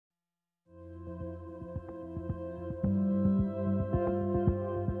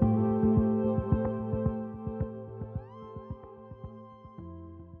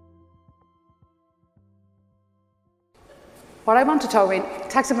what I want to talk about,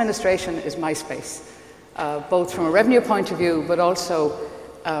 tax administration is my space, both from a revenue point of view, but also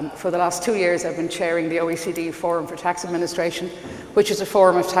for the last 2 years I've been chairing the OECD Forum for Tax Administration, which is a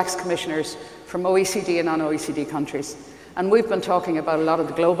forum of tax commissioners from OECD and non-OECD countries. And we've been talking about a lot of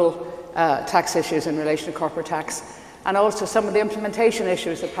the global tax issues in relation to corporate tax, and also some of the implementation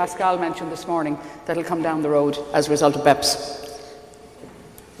issues that Pascal mentioned this morning that will come down the road as a result of BEPS.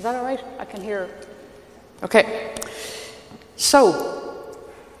 Is that all right? I can hear. Okay. So,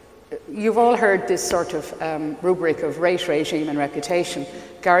 you've all heard this sort of rubric of rate, regime and reputation.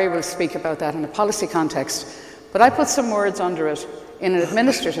 Gary will speak about that in a policy context, but I put some words under it in an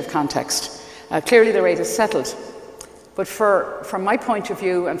administrative context. Clearly the rate is settled, but from my point of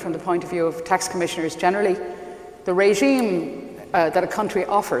view and from the point of view of tax commissioners generally, the regime that a country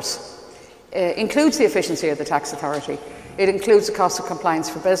offers includes the efficiency of the tax authority. It includes the cost of compliance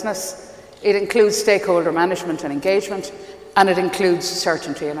for business, it includes stakeholder management and engagement, and it includes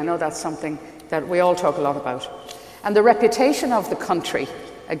certainty, and I know that's something that we all talk a lot about. And the reputation of the country,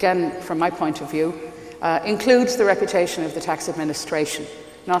 again from my point of view, includes the reputation of the tax administration,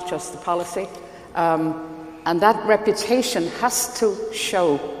 not just the policy. And that reputation has to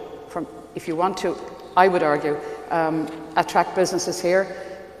show, if you want to, I would argue, attract businesses here,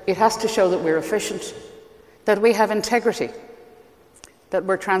 it has to show that we're efficient, that we have integrity, that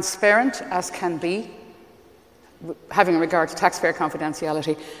we're transparent as can be, having regard to taxpayer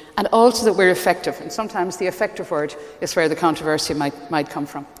confidentiality, and also that we're effective. And sometimes the effective word is where the controversy might come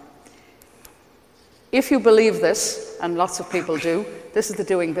from. If you believe this, and lots of people do, this is the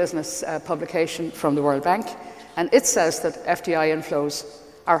Doing Business publication from the World Bank, and it says that FDI inflows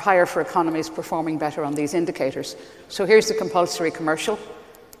are higher for economies performing better on these indicators. So here's the compulsory commercial.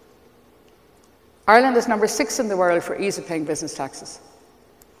 Ireland is number 6 in the world for ease of paying business taxes.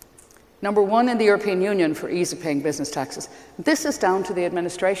 Number 1 in the European Union for ease of paying business taxes. This is down to the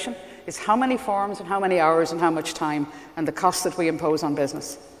administration. It's how many forms and how many hours and how much time and the costs that we impose on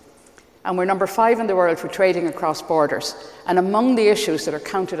business. And we're number 5 in the world for trading across borders. And among the issues that are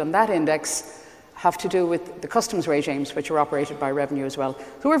counted on that index have to do with the customs regimes, which are operated by revenue as well.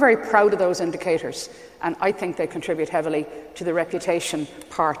 So we're very proud of those indicators, and I think they contribute heavily to the reputation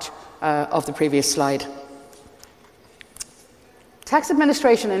part of the previous slide. Tax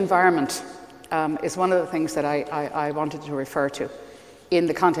administration environment is one of the things that I wanted to refer to in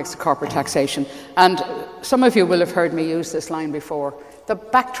the context of corporate taxation. And some of you will have heard me use this line before. The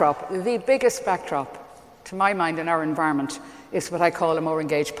backdrop, the biggest backdrop, to my mind, in our environment is what I call a more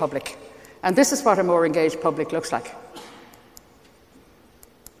engaged public. And this is what a more engaged public looks like.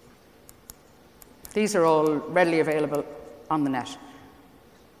 These are all readily available on the net.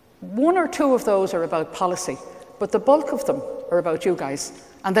 1 or 2 of those are about policy, but the bulk of them are about you guys.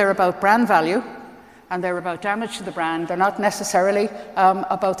 And they're about brand value, and they're about damage to the brand. They're not necessarily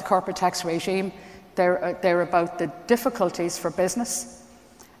about the corporate tax regime. They're about the difficulties for business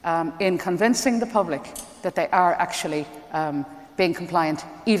in convincing the public that they are actually being compliant,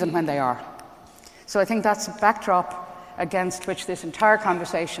 even when they are. So I think that's a backdrop against which this entire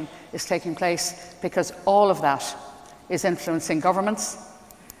conversation is taking place, because all of that is influencing governments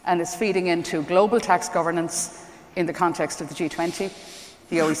and is feeding into global tax governance in the context of the G20,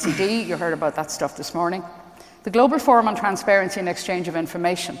 the OECD, you heard about that stuff this morning, the Global Forum on Transparency and Exchange of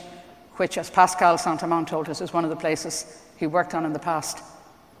Information, which, as Pascal Saint-Amans told us, is one of the places he worked on in the past.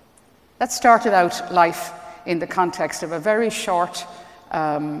 That started out life in the context of a very short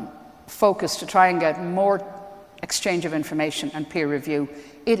focus to try and get more exchange of information and peer review.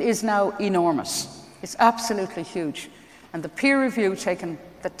 It is now enormous. It's absolutely huge. And the peer review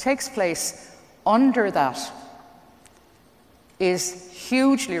that takes place under that is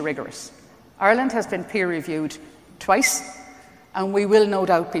hugely rigorous. Ireland has been peer reviewed twice, and we will no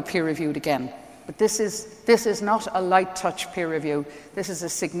doubt be peer reviewed again. But this is not a light touch peer review. This is a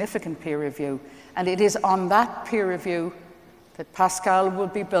significant peer review. And it is on that peer review that Pascal will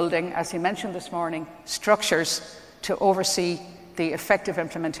be building, as he mentioned this morning, structures to oversee the effective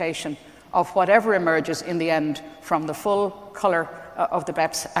implementation of whatever emerges in the end from the full colour of the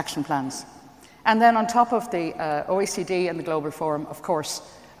BEPS action plans. And then on top of the OECD and the Global Forum, of course,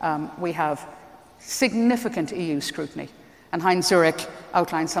 we have significant EU scrutiny. And Heinz Zurich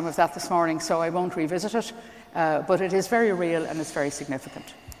outlined some of that this morning, so I won't revisit it, but it is very real and it's very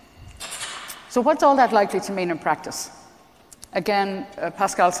significant. So what's all that likely to mean in practice? Again,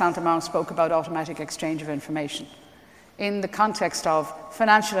 Pascal Saint-Amans spoke about automatic exchange of information in the context of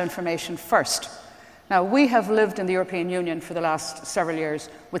financial information first. Now, we have lived in the European Union for the last several years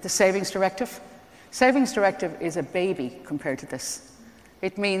with the Savings Directive. Savings Directive is a baby compared to this.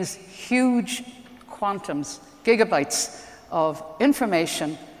 It means huge quantums, gigabytes of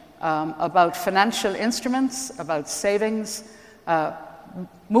information about financial instruments, about savings,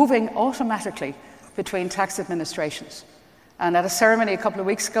 moving automatically between tax administrations. And at a ceremony a couple of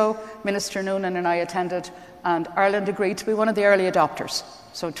weeks ago, Minister Noonan and I attended, and Ireland agreed to be one of the early adopters.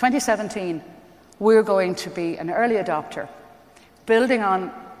 So in 2017, we're going to be an early adopter, building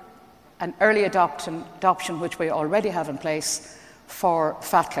on an early adoption which we already have in place for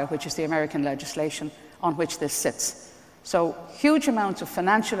FATCA, which is the American legislation on which this sits. So huge amounts of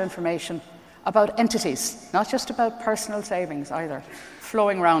financial information about entities, not just about personal savings either,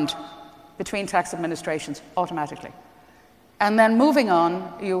 flowing around between tax administrations automatically. And then moving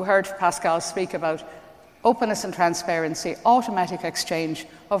on, you heard Pascal speak about openness and transparency, automatic exchange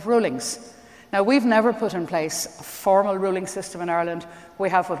of rulings. Now, we've never put in place a formal ruling system in Ireland. We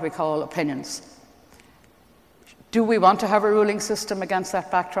have what we call opinions. Do we want to have a ruling system against that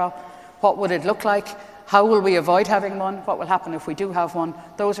backdrop? What would it look like? How will we avoid having one? What will happen if we do have one?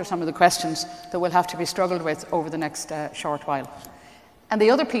 Those are some of the questions that will have to be struggled with over the next short while. And the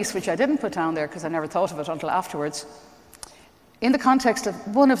other piece, which I didn't put down there because I never thought of it until afterwards, in the context of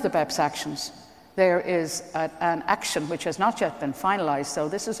one of the BEPS actions, there is an action which has not yet been finalised. So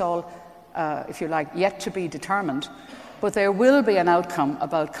this is all, if you like, yet to be determined. But there will be an outcome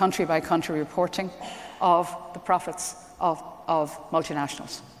about country-by-country reporting of the profits of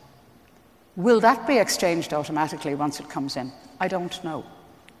multinationals. Will that be exchanged automatically once it comes in? I don't know.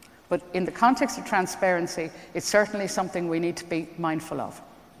 But in the context of transparency, it's certainly something we need to be mindful of.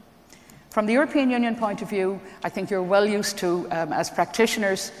 From the European Union point of view, I think you're well used to, as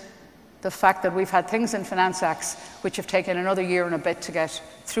practitioners, the fact that we've had things in Finance Acts which have taken another year and a bit to get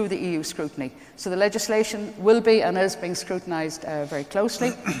through the EU scrutiny. So the legislation will be and is being scrutinised very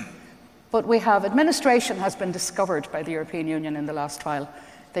closely. But we have, administration has been discovered by the European Union in the last while.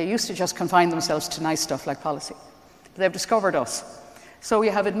 They used to just confine themselves to nice stuff like policy. But they've discovered us. So we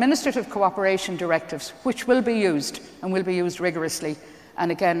have administrative cooperation directives which will be used and will be used rigorously. And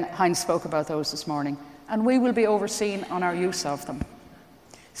again, Heinz spoke about those this morning. And we will be overseen on our use of them.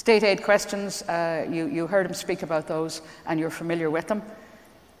 State aid questions, you heard him speak about those and you're familiar with them.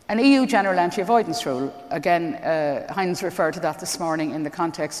 An EU general anti-avoidance rule, again, Heinz referred to that this morning in the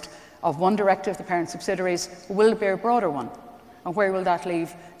context of one directive, the parent subsidiaries, will be a broader one. And where will that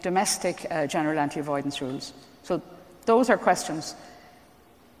leave domestic general anti-avoidance rules? So those are questions.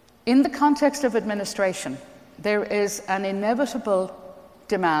 In the context of administration, there is an inevitable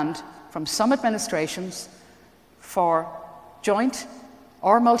demand from some administrations for joint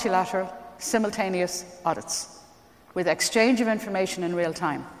or multilateral simultaneous audits with exchange of information in real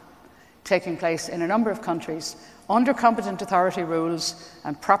time taking place in a number of countries under competent authority rules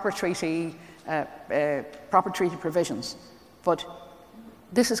and proper treaty provisions. But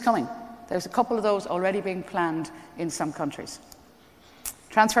this is coming. There's a couple of those already being planned in some countries.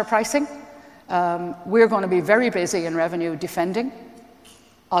 Transfer pricing. We're going to be very busy in revenue defending,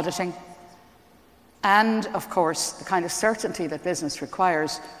 auditing, and of course the kind of certainty that business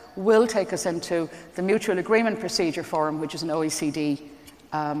requires will take us into the Mutual Agreement Procedure Forum, which is an OECD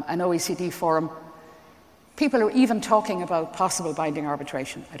forum. People are even talking about possible binding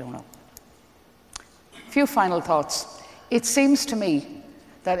arbitration. I don't know. A few final thoughts. It seems to me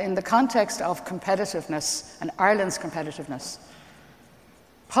that in the context of competitiveness and Ireland's competitiveness,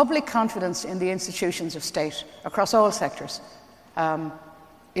 public confidence in the institutions of state across all sectors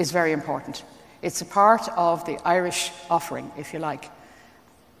is very important. It's a part of the Irish offering, if you like.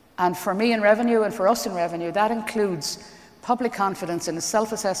 And for me in revenue and for us in revenue, that includes public confidence in a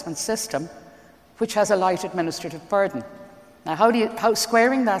self-assessment system which has a light administrative burden. Now, how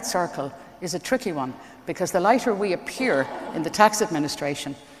squaring that circle is a tricky one, because the lighter we appear in the tax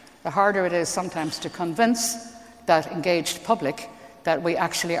administration, the harder it is sometimes to convince that engaged public that we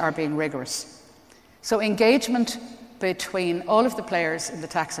actually are being rigorous. So engagement between all of the players in the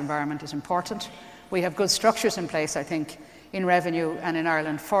tax environment is important. We have good structures in place, I think, in revenue and in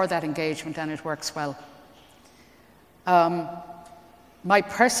Ireland for that engagement, and it works well. My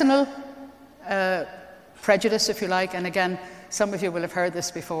personal prejudice, if you like, and again, some of you will have heard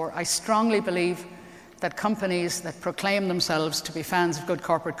this before, I strongly believe that companies that proclaim themselves to be fans of good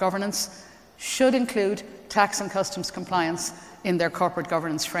corporate governance should include tax and customs compliance in their corporate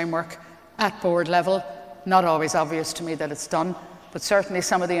governance framework at board level. Not always obvious to me that it's done, but certainly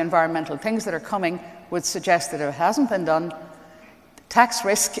some of the environmental things that are coming would suggest that if it hasn't been done, tax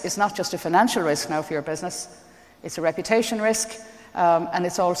risk is not just a financial risk now for your business, it's a reputation risk, and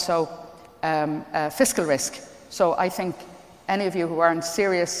it's also a fiscal risk. So I think any of you who aren't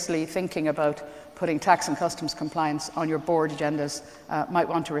seriously thinking about putting tax and customs compliance on your board agendas might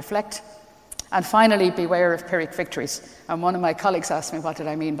want to reflect. And finally, beware of Pyrrhic victories. And one of my colleagues asked me, what did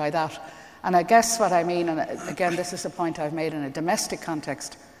I mean by that? And I guess what I mean, and again, this is a point I've made in a domestic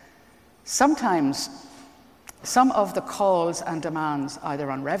context, sometimes some of the calls and demands,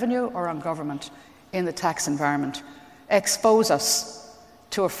 either on revenue or on government in the tax environment, expose us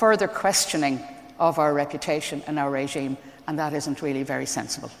to a further questioning of our reputation and our regime, and that isn't really very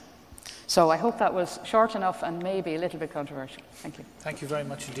sensible. So I hope that was short enough and maybe a little bit controversial. Thank you. Thank you very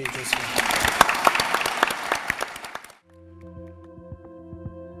much indeed, Josephine.